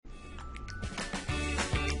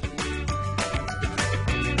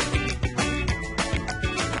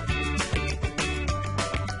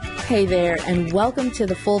Hey there, and welcome to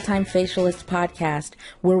the Full-Time Facialist Podcast,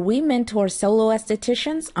 where we mentor solo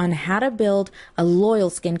estheticians on how to build a loyal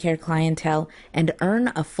skincare clientele and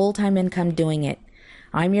earn a full-time income doing it.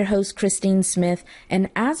 I'm your host, Christine Smith, and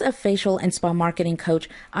as a facial and spa marketing coach,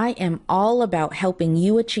 I am all about helping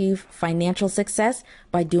you achieve financial success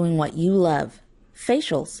by doing what you love,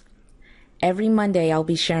 facials. Every Monday, I'll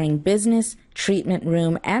be sharing business, treatment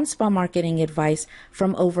room, and spa marketing advice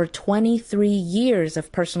from over 23 years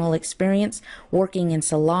of personal experience working in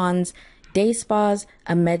salons, day spas,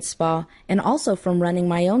 a med spa, and also from running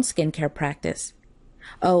my own skincare practice.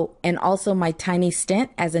 Oh, and also my tiny stint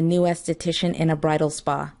as a new esthetician in a bridal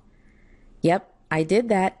spa. Yep, I did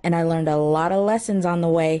that, and I learned a lot of lessons on the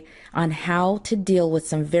way on how to deal with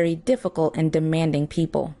some very difficult and demanding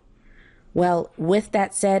people. Well, with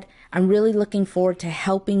that said, I'm really looking forward to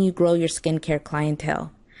helping you grow your skincare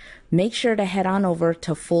clientele. Make sure to head on over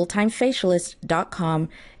to fulltimefacialist.com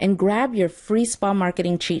and grab your free spa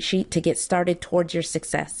marketing cheat sheet to get started towards your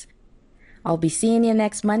success. I'll be seeing you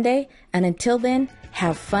next Monday, and until then,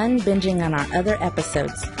 have fun binging on our other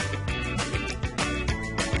episodes.